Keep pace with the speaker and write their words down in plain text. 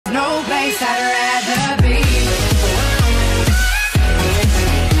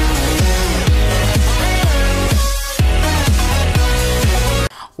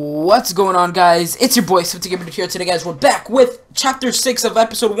What's going on, guys? It's your boy Swifty Gamer here today, guys. We're back with Chapter 6 of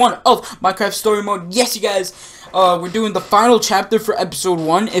Episode 1 of Minecraft Story Mode. Yes, you guys, we're doing the final chapter for Episode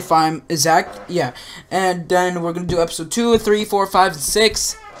 1, if I'm exact. Yeah, and then we're going to do Episode 2, 3, 4, 5,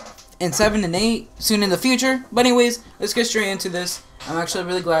 6, and 7, and 8 soon in the future. But anyways, let's get straight into this. I'm actually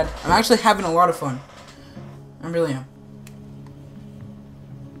really glad. I'm actually having a lot of fun. I really am.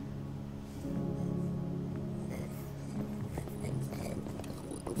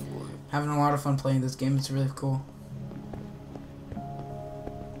 Having a lot of fun playing this game. It's really cool.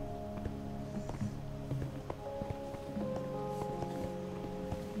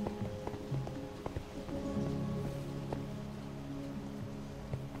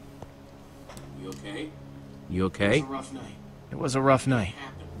 You okay? You okay? It was a rough night. It was a rough night.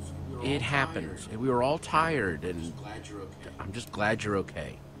 It happens. We were all tired, and I'm glad you're okay. I'm just glad you're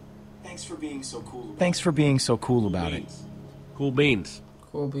okay. Thanks for being so cool about Thanks for being so cool about it. Cool beans.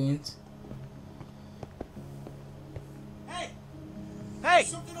 Cool beans. Hey! Hey,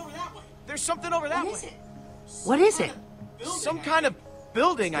 Something over that way. there's something over that way. What is it? Some kind of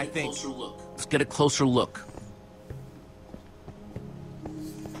building, I think. Closer look. Let's get a closer look.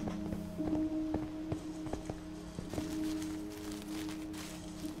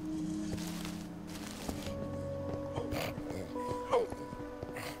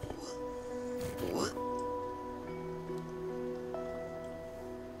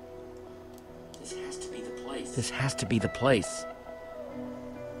 This has to be the place. This has to be the place.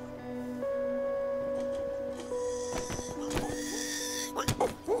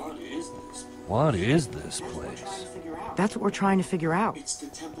 What is this? What is this place? That's what we're trying to figure out. It's the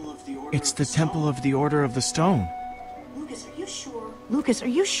Temple of the Order. It's the Temple of the Order of the Stone. Lucas, are you sure? Lucas, are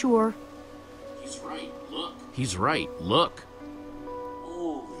you sure? He's right. Look. He's right. Look.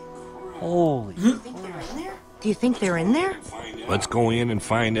 Holy crap. Holy. Do you think they're in there? Find out. Let's go in and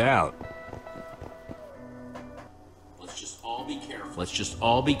find out. Let's just all be careful. Let's just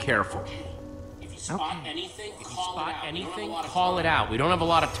all be careful. If you spot Okay. anything, If you call spot it out. anything, call it out. We don't have a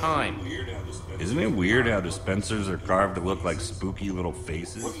lot of time. Isn't it weird how dispensers are carved to look like spooky little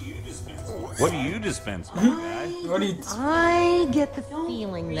faces? What do you dispense, my guy? What do you... I get the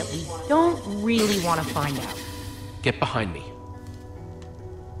feeling that we don't really want to find out. Get behind me.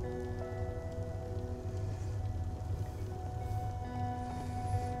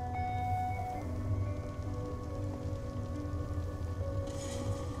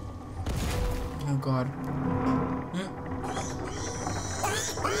 Oh, God.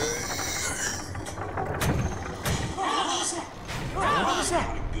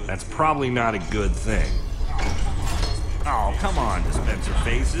 That's probably not a good thing. Oh, come on, dispenser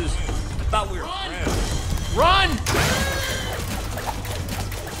faces. I thought we were friends. Run!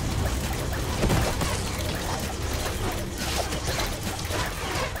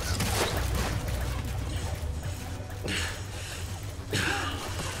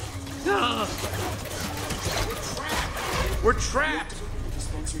 We're trapped!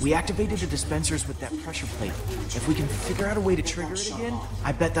 We activated the dispensers with that pressure plate. If we can figure out a way to trigger it again,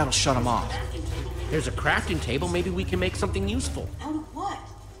 I bet that'll shut them off. There's a crafting table. Maybe we can make something useful. Out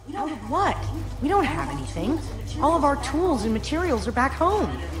of what? We don't have anything. All of our tools and materials are back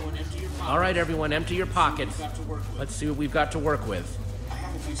home. All right, everyone, empty your pockets. Let's see what we've got to work with.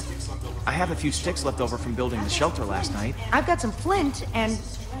 I have a few sticks left over from building the shelter last night. I've got some flint and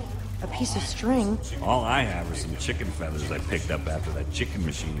a piece of string. All I have are some chicken feathers I picked up after that chicken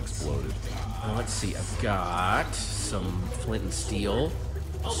machine exploded. Let's see. I've got some flint and steel,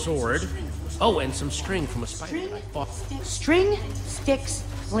 a sword. Oh, and some string from a spider that I fought. String, sticks,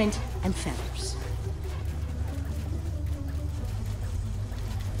 flint, and feathers.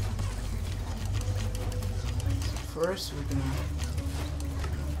 First, we're gonna...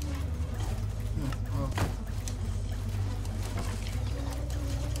 Oh.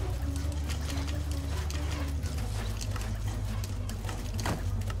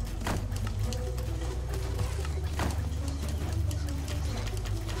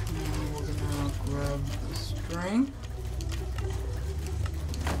 We're gonna grab the string.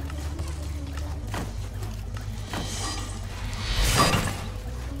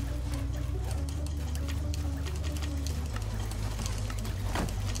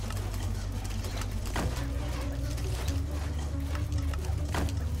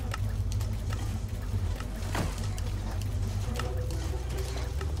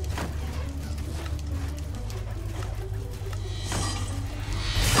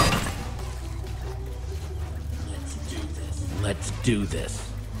 Let's do this.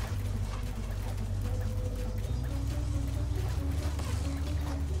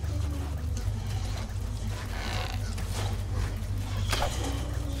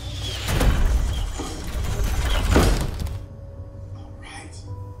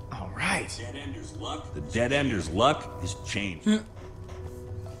 All right. Dead Ender's luck. The Dead Ender's luck is changed.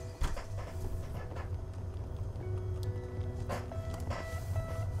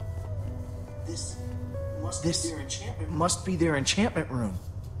 This This be their enchantment. must be their enchantment room.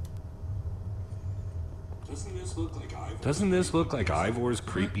 Doesn't this look like Ivor? Doesn't this look like Ivor's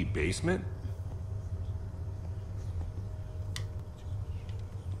creepy basement?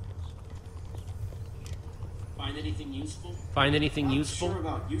 Find anything useful? Find anything Sure useful?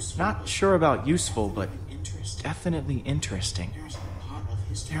 about useful. Not but sure about useful, but interesting. definitely interesting. There's a lot of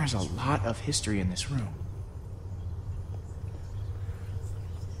history. There's a lot of history in this room.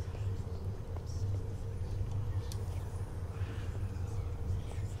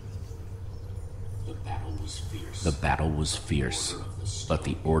 The battle was fierce. The battle was fierce, but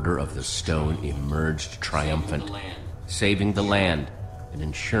the Order of the Stone emerged triumphant, saving the land and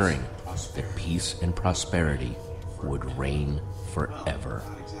ensuring that peace and prosperity would reign forever.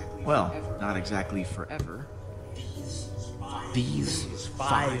 Well, not exactly forever. These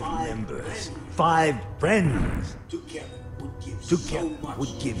Five members, 5 friends, together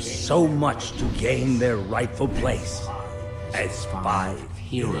would give so much to gain their rightful place as 5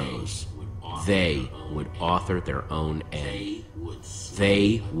 heroes, they would author their own end.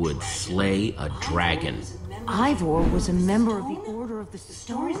 They would slay a dragon. Ivor was a member of the Order of the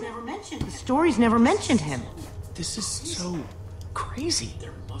Stone. The stories never mentioned him. This is so crazy.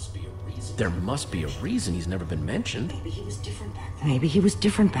 There must be a reason he's never been mentioned. Maybe he was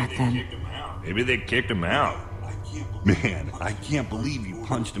different back then. Maybe they kicked him out. Man, I can't believe you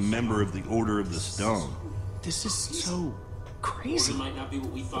punched a member of the Order of the Stone. This is so crazy.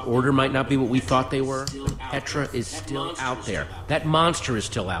 The Order might not be what we thought they were, but Petra is still out there. That monster is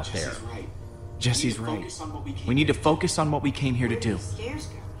still out there. Jesse's right. We need to focus on what we came here to do.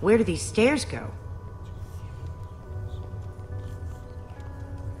 Where do these stairs go?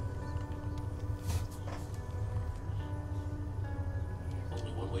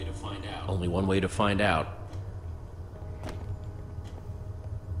 Only one way to find out. Only one way to find out.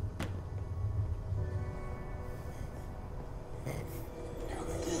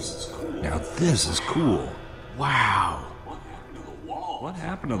 Now this is cool. Wow. What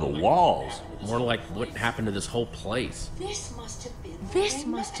happened to the walls? More like what happened to this whole place. This must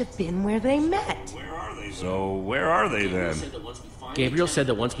have been where they met. So where are they then? Gabriel said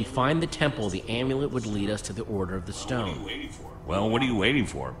that once we find the temple, the amulet would lead us to the Order of the Stone. Well, what are you waiting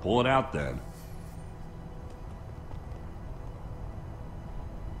for? Pull it out then.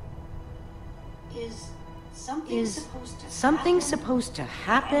 Is something supposed to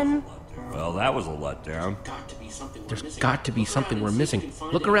happen? Well, that was a letdown. There's got to be something we're missing.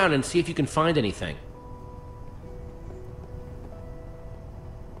 Look around and see if you can find anything.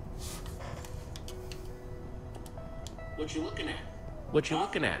 What you looking at? What you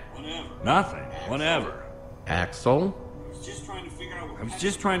looking at? Nothing. Whatever. Axel? I was just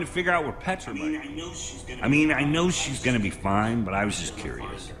trying to figure out where Petra might be. I mean, I know she's gonna be fine, but I was just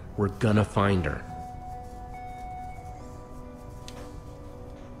curious. We're gonna find her.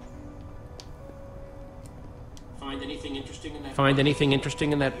 Find anything interesting in that? Find anything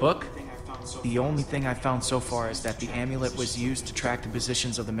interesting in that book? The only thing I found so far is that the amulet was used to track the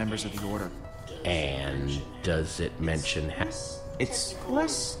positions of the members of the Order. And does it mention It's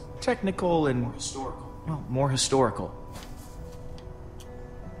less technical and, well, more historical.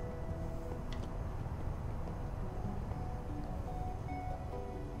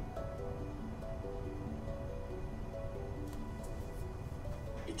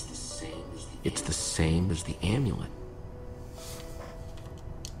 It's the same as the amulet.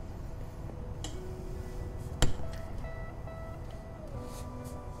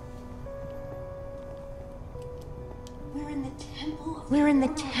 We're in the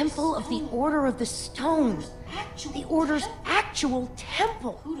temple of the Order of the Stone. The Order's actual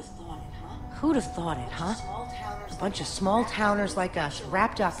temple. Who'd have thought it, huh? A bunch of small towners like us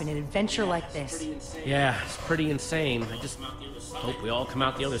wrapped up in an adventure like this. Yeah, it's pretty insane. I just hope we all come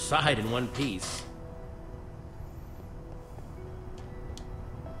out the other side in one piece.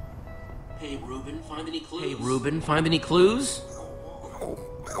 Hey, Reuben, find any clues? Hey, Reuben, find any clues?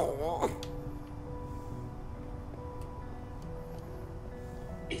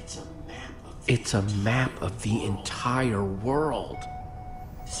 It's a map of the entire world.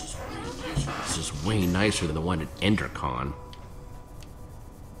 This is way nicer than the one at Endercon.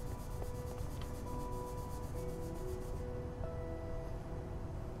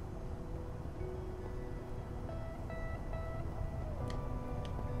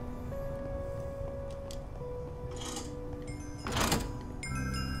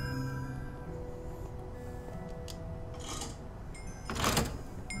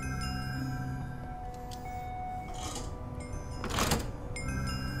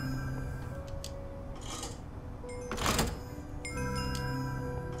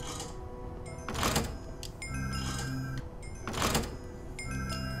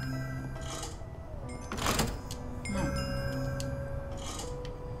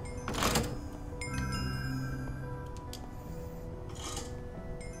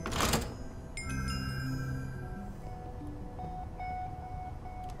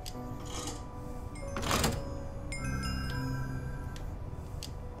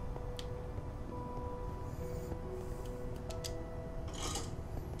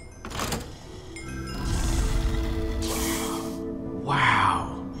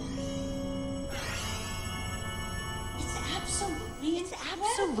 Wow. It's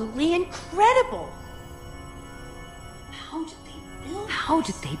absolutely incredible. How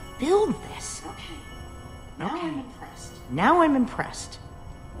did they build this? Okay. Now I'm impressed.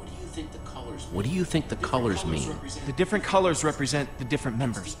 What do you think the colors mean? What do you think the colors mean? The different colors represent the different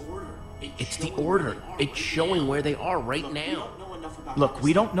members. It's the order. It's showing where they are right now. Look,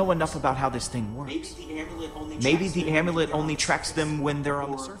 we don't know enough about how this thing works. Maybe the amulet only tracks them when they're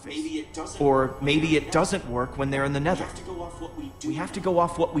on the surface. Or maybe it doesn't work when they're in the nether. We have to go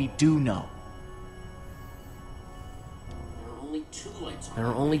off what we do know. There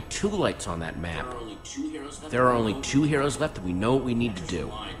are only two lights on that map. There are only two heroes left, and we know what we need to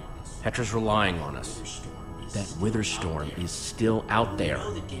do. Petra's relying on us. That Wither Storm is still out there.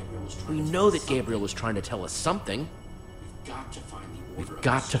 We know that Gabriel was trying to tell us something. We've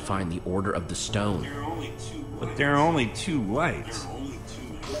got to find the Order of the Stone. But there are only two lights.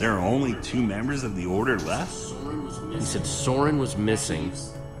 There are only two members of the Order left? He said Soren was missing.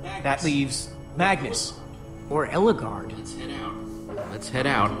 That leaves Magnus. Or Ellegaard. Let's head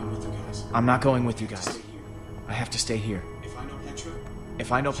out. I'm not going with you guys. I have to stay here.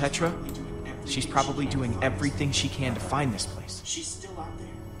 If I know Petra, she's probably doing everything she can to find this place.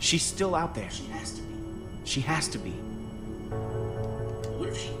 She's still out there. She has to be. What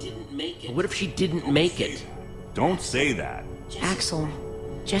if she didn't make it? What if she didn't make it? Don't say that. Axel,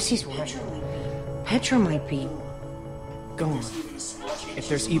 Jesse's right. Petra might be gone. If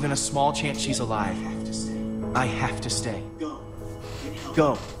there's even a small chance she's alive, I have to stay.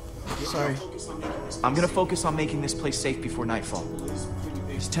 Go. Sorry. I'm gonna focus on making this place safe before nightfall.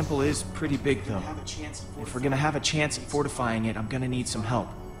 This temple is pretty big, though. If we're gonna have a chance at fortifying it, I'm gonna need some help.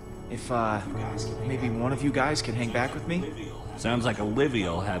 If, maybe one of you guys can hang back with me? Sounds like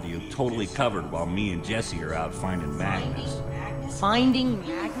Olivia will have you totally covered while me and Jesse are out finding Magnus. Finding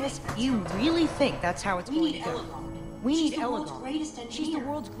Magnus? You really think that's how it's going to go? We need Ellegaard. She's the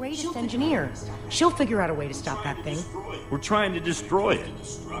world's greatest engineer. She'll figure out a way to stop that thing. We're trying to destroy it.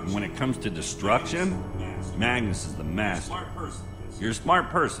 And when it comes to destruction, Magnus is the master. You're a smart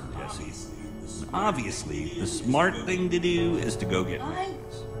person, Jesse. Obviously, the smart thing to do is to go get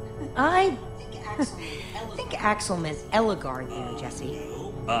Magnus. I think Axel meant Ellegaard there, Jesse.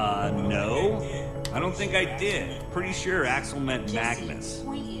 No. I don't think I did. Pretty sure Axel meant Magnus.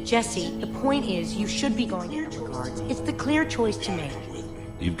 Jesse, the point is, you should be going to Ellegaard's. It's the clear choice to make.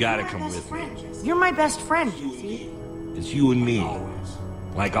 You've got to come with me. You're my best friend, Jesse. It's you and me.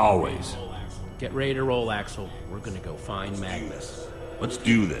 Like always. Get ready to roll, Axel. We're gonna go find Magnus. Let's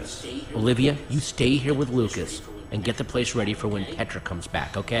do this. Olivia, you stay here with Lucas and get the place ready for when Petra comes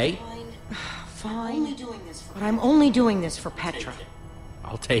back, okay? Fine. But I'm only doing this for Petra.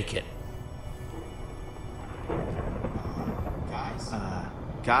 I'll take it.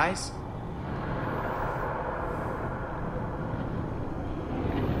 Guys?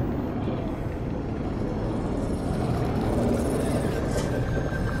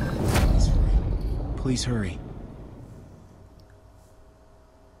 Please hurry.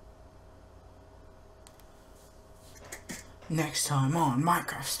 Next time on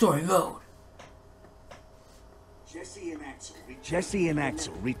Minecraft Story Mode. Jesse and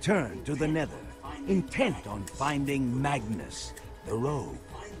Axel return to the Nether, intent on finding Magnus, the rogue,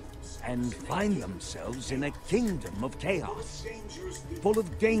 and find themselves in a kingdom of chaos, full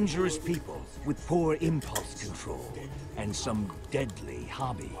of dangerous people with poor impulse control and some deadly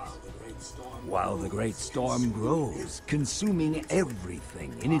hobbies. While the great storm grows, consuming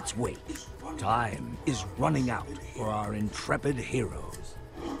everything in its wake, time is running out for our intrepid heroes.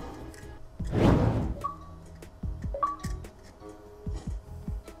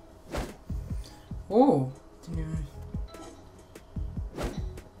 Oh.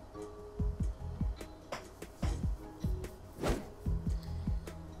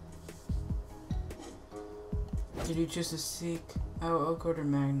 Did you choose to seek? I'll go to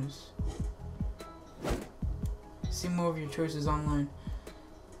Magnus. See more of your choices online.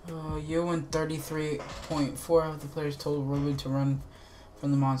 You and 33.4 of the players told Ruben to run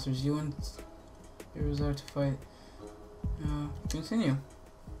from the monsters. You and your desire to fight. Continue.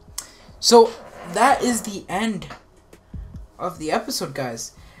 So that is the end of the episode,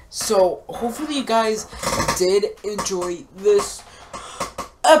 guys. So hopefully you guys did enjoy this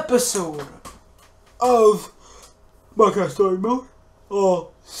episode of Minecraft Story Mode.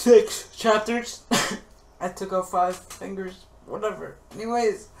 6 chapters. I took out 5 fingers. Whatever.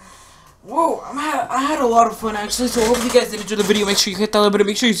 Anyways. Whoa, I had a lot of fun actually, so I hope you guys did enjoy the video. Make sure you hit that little button,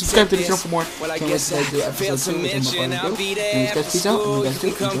 make sure you subscribe to the channel for more. Well, I guess I failed to mention I'll be there after school. You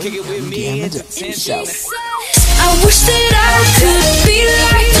can come kick it with me at detention. I wish that I could be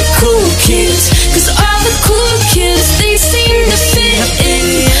like the cool kids, 'cause all the cool kids, they seem to fit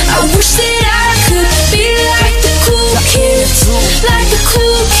in. I wish that I could be like the cool kids, like the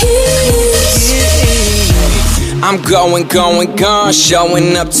cool kids. I'm going,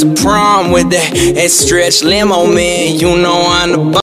 showing up to prom with that stretch limo, man. You know I'm the